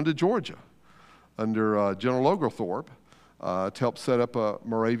who were going to Georgia under General Oglethorpe to help set up a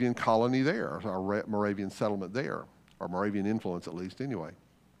Moravian colony there, a Moravian settlement there, or Moravian influence at least anyway.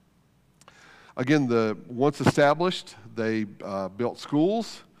 Again, once established, they built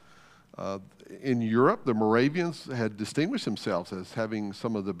schools. In Europe, the Moravians had distinguished themselves as having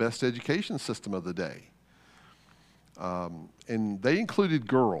some of the best education system of the day. And they included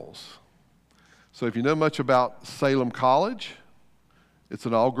girls. So if you know much about Salem College, it's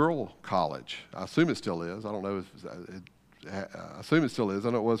an all-girl college. I assume it still is. I don't know. I assume it still is. I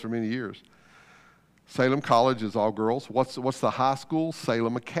know it was for many years. Salem College is all girls. What's the high school?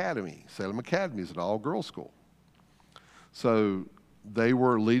 Salem Academy. Salem Academy is an all-girls school. So they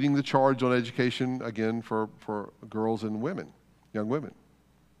were leading the charge on education, again, for girls and women, young women.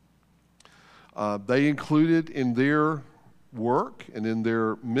 They included in their work and in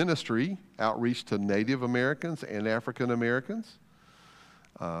their ministry outreach to Native Americans and African Americans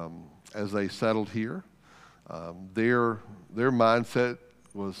as they settled here. Their mindset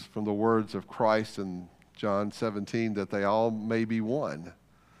was from the words of Christ in John 17, that they all may be one,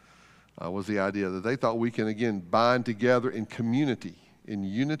 was the idea that they thought we can, again, bind together in community, in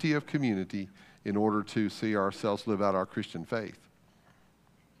unity of community, in order to see ourselves live out our Christian faith.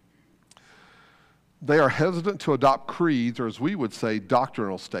 They are hesitant to adopt creeds, or as we would say,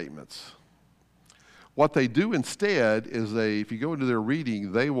 doctrinal statements. What they do instead is if you go into their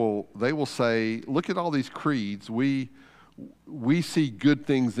reading, they will say, look at all these creeds, we see good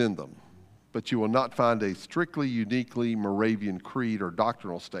things in them, but you will not find a strictly, uniquely Moravian creed or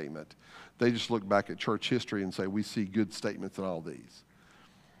doctrinal statement. They just look back at church history and say, we see good statements in all these.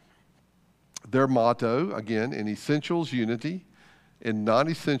 Their motto, again, in essentials, unity, in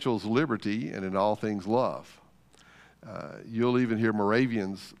non-essentials, liberty, and in all things, love. You'll even hear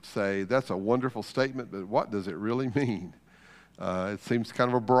Moravians say, that's a wonderful statement, but what does it really mean? It seems kind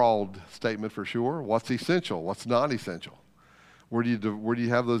of a broad statement for sure. What's essential? What's non-essential? Where do you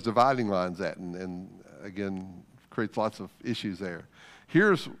have those dividing lines at? And again, creates lots of issues there.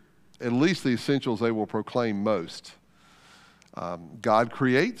 Here's at least the essentials they will proclaim most. God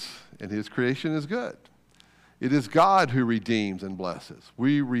creates, and his creation is good. It is God who redeems and blesses.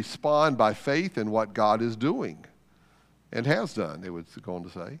 We respond by faith in what God is doing and has done, it was going to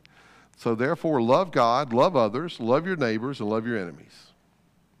say. So therefore, love God, love others, love your neighbors, and love your enemies.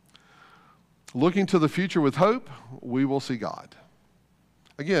 Looking to the future with hope, we will see God.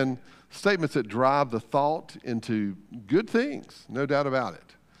 Again, statements that drive the thought into good things, no doubt about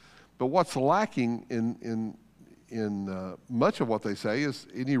it. But what's lacking in much of what they say is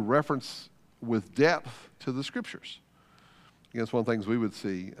any reference with depth to the Scriptures. Again, it's one of the things we would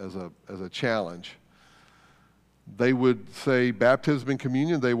see as a challenge. They would say baptism and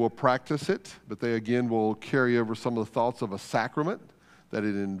communion, they will practice it, but they again will carry over some of the thoughts of a sacrament, that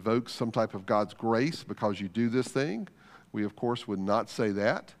it invokes some type of God's grace because you do this thing. We, of course, would not say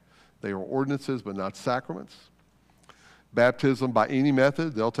that. They are ordinances, but not sacraments. Baptism by any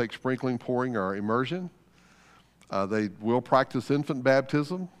method, they'll take sprinkling, pouring, or immersion. They will practice infant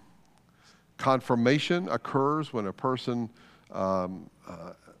baptism. Confirmation occurs when a person,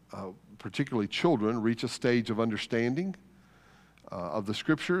 particularly children, reach a stage of understanding of the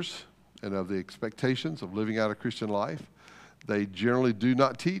Scriptures and of the expectations of living out a Christian life. They generally do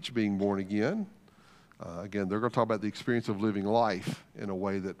not teach being born again. Again, they're going to talk about the experience of living life in a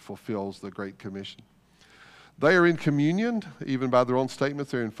way that fulfills the Great Commission. They are in communion, even by their own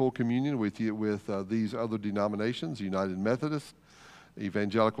statements, they're in full communion with these other denominations, United Methodists,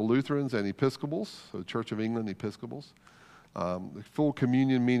 Evangelical Lutherans, and Episcopals, so Church of England Episcopals. Full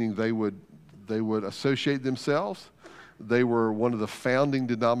communion meaning they would associate themselves. They were one of the founding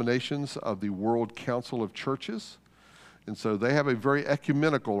denominations of the World Council of Churches. And so they have a very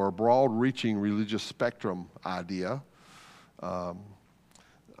ecumenical or broad-reaching religious spectrum idea.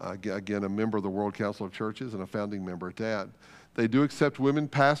 Again, a member of the World Council of Churches and a founding member at that. They do accept women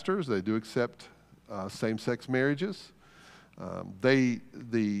pastors. They do accept same-sex marriages. The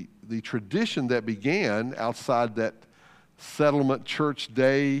tradition that began outside that settlement church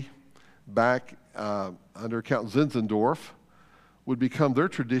day back under Count Zinzendorf would become their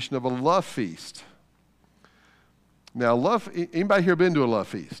tradition of a love feast. Now, anybody here been to a love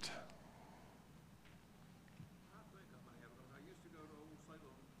feast?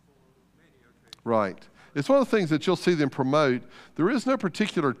 Right. It's one of the things that you'll see them promote. There is no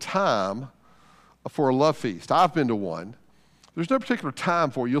particular time for a love feast. I've been to one. There's no particular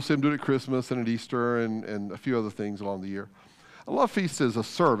time for it. You'll see them do it at Christmas and at Easter and a few other things along the year. A love feast is a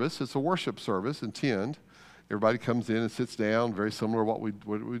service. It's a worship service, intend. Everybody comes in and sits down, very similar to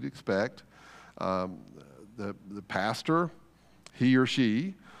what we'd expect. The pastor, he or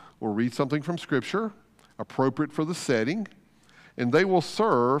she, will read something from Scripture, appropriate for the setting, and they will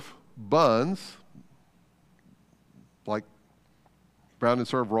serve buns, like brown and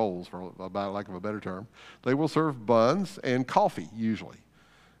serve rolls, for lack of a better term. They will serve buns and coffee, usually.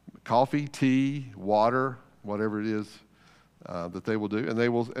 Coffee, tea, water, whatever it is that they will do, and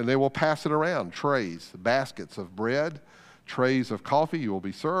they will pass it around, trays, baskets of bread, trays of coffee. You will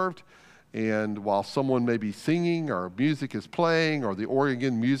be served. And while someone may be singing or music is playing or the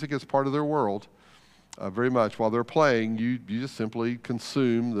organ, music is part of their world, very much while they're playing, you just simply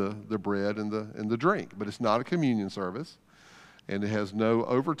consume the bread and the drink. But it's not a communion service, and it has no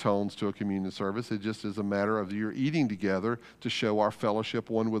overtones to a communion service. It just is a matter of you're eating together to show our fellowship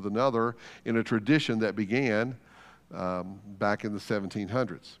one with another in a tradition that began back in the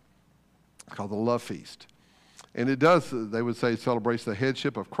 1700s. It's called the Love Feast. And it does, they would say, celebrates the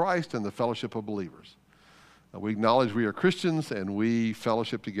headship of Christ and the fellowship of believers. We acknowledge we are Christians and we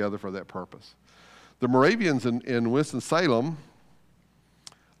fellowship together for that purpose. The Moravians in Winston-Salem,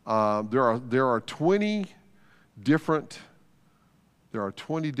 there are 20 different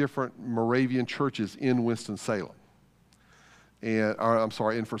Moravian churches in Winston-Salem,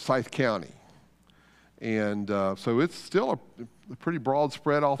 in Forsyth County. And so it's still a pretty broad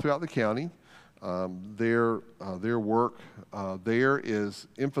spread all throughout the county. Their work there is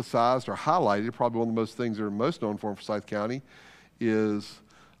emphasized or highlighted. Probably one of the most things they're most known for in Forsyth County is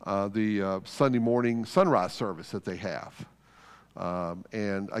the Sunday morning sunrise service that they have.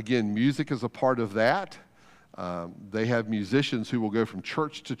 And again, music is a part of that. They have musicians who will go from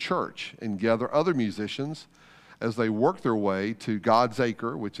church to church and gather other musicians as they work their way to God's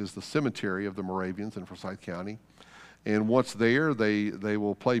Acre, which is the cemetery of the Moravians in Forsyth County. And once there, they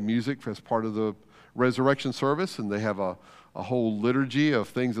will play music as part of the resurrection service, and they have a whole liturgy of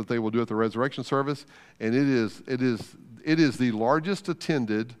things that they will do at the resurrection service. And it is the largest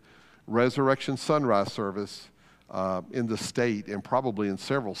attended resurrection sunrise service in the state and probably in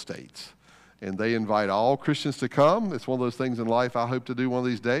several states. And they invite all Christians to come. It's one of those things in life I hope to do one of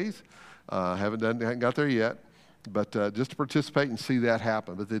these days. Haven't got there yet. but just to participate and see that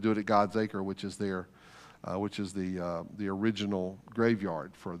happen. But they do it at God's Acre, which is the original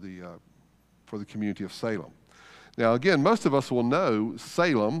graveyard for the community of Salem. Now, again, most of us will know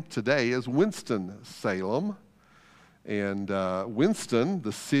Salem today as Winston-Salem. And Winston,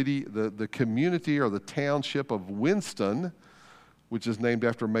 the city, the community or the township of Winston, which is named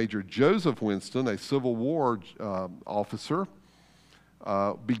after Major Joseph Winston, a Civil War officer,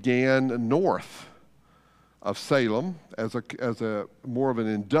 began north of Salem as a more of an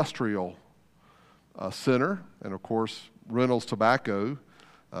industrial center. And of course, Reynolds Tobacco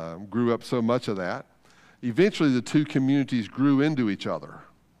grew up so much of that. Eventually, the two communities grew into each other.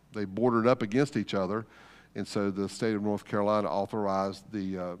 They bordered up against each other, and so the state of North Carolina authorized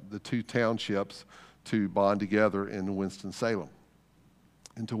the two townships to bond together into Winston-Salem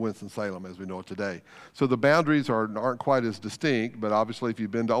as we know it today. So the boundaries aren't quite as distinct, but obviously if you've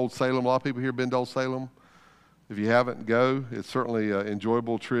been to Old Salem, a lot of people here have been to Old Salem. If you haven't, go. It's certainly an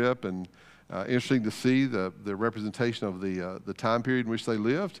enjoyable trip and interesting to see the representation of the time period in which they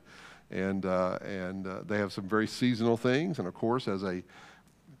lived. And they have some very seasonal things. And of course, as a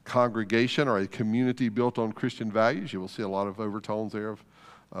congregation or a community built on Christian values, you will see a lot of overtones there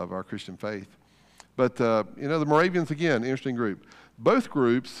of our Christian faith. But, the Moravians, again, interesting group. Both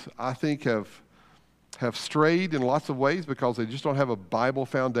groups, I think, have strayed in lots of ways because they just don't have a Bible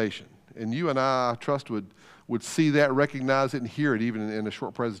foundation. And you and I trust, would see that, recognize it, and hear it even in a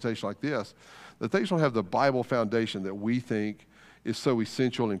short presentation like this, that they just don't have the Bible foundation that we think is so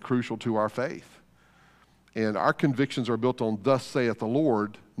essential and crucial to our faith. And our convictions are built on thus saith the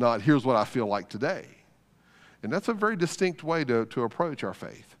Lord, not here's what I feel like today. And that's a very distinct way to approach our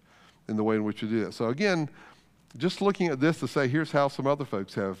faith in the way in which we do it. So again, just looking at this to say here's how some other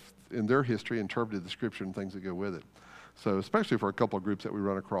folks have in their history interpreted the scripture and things that go with it. So especially for a couple of groups that we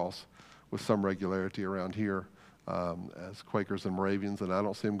run across with some regularity around here as Quakers and Moravians, and I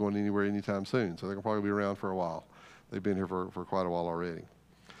don't see them going anywhere anytime soon. So they're going to probably be around for a while. They've been here for quite a while already.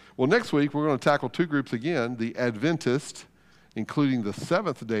 Well, next week we're going to tackle two groups again, the Adventist, including the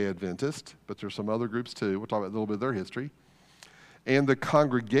Seventh-day Adventist, but there's some other groups too. We'll talk about a little bit of their history, and the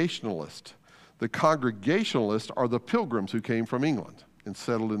Congregationalist. The Congregationalists are the pilgrims who came from England and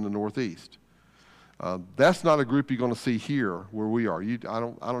settled in the Northeast. That's not a group you're going to see here where we are. I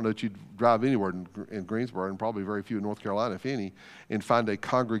don't know that you'd drive anywhere in Greensboro, and probably very few in North Carolina, if any, and find a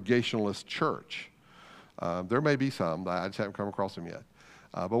Congregationalist church. There may be some, I just haven't come across them yet.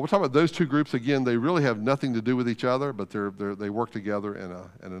 But we'll talk about those two groups again. They really have nothing to do with each other, but they work together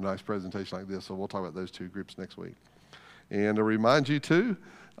in a nice presentation like this. So we'll talk about those two groups next week. And to remind you too,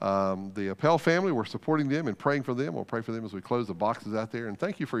 the Appel family, we're supporting them and praying for them. We'll pray for them as we close the boxes out there. And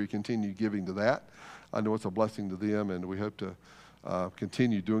thank you for your continued giving to that. I know it's a blessing to them, and we hope to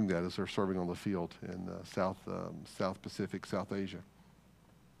continue doing that as they're serving on the field in South Pacific, South Asia.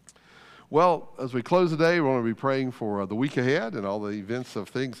 Well, as we close today, we want to be praying for the week ahead and all the events of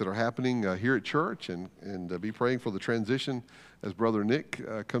things that are happening here at church, and be praying for the transition as Brother Nick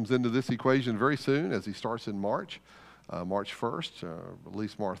comes into this equation very soon as he starts in March 1st, at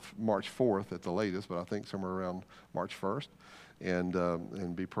least March 4th at the latest, but I think somewhere around March 1st,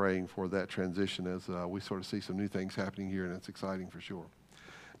 and be praying for that transition as we sort of see some new things happening here, and it's exciting for sure.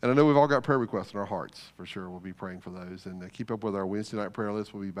 And I know we've all got prayer requests in our hearts, for sure. We'll be praying for those. And keep up with our Wednesday night prayer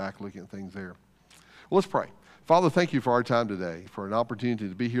list. We'll be back looking at things there. Well, let's pray. Father, thank you for our time today, for an opportunity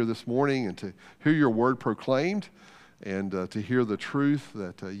to be here this morning and to hear your word proclaimed and to hear the truth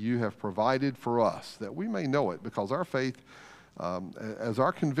that you have provided for us, that we may know it, because our faith, as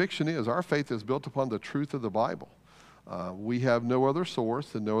our conviction is, our faith is built upon the truth of the Bible. We have no other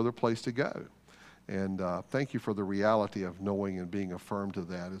source and no other place to go. And thank you for the reality of knowing and being affirmed to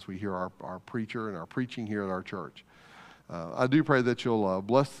that as we hear our preacher and our preaching here at our church. I do pray that you'll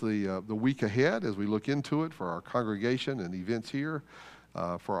bless the week ahead as we look into it for our congregation and events here,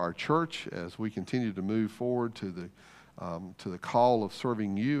 for our church as we continue to move forward to the call of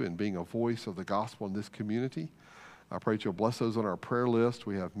serving you and being a voice of the gospel in this community. I pray that you'll bless those on our prayer list.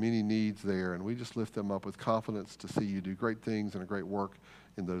 We have many needs there, and we just lift them up with confidence to see you do great things and a great work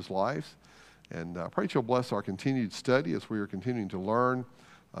in those lives. And I pray that you'll bless our continued study as we are continuing to learn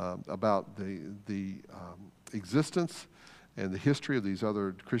about the existence and the history of these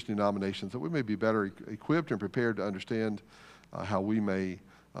other Christian denominations, that we may be better equipped and prepared to understand how we may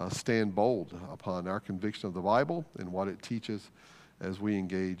stand bold upon our conviction of the Bible and what it teaches as we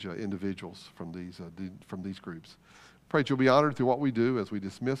engage individuals from these groups. Pray that you'll be honored through what we do as we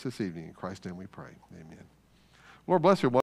dismiss this evening. In Christ's name we pray. Amen. Lord bless you.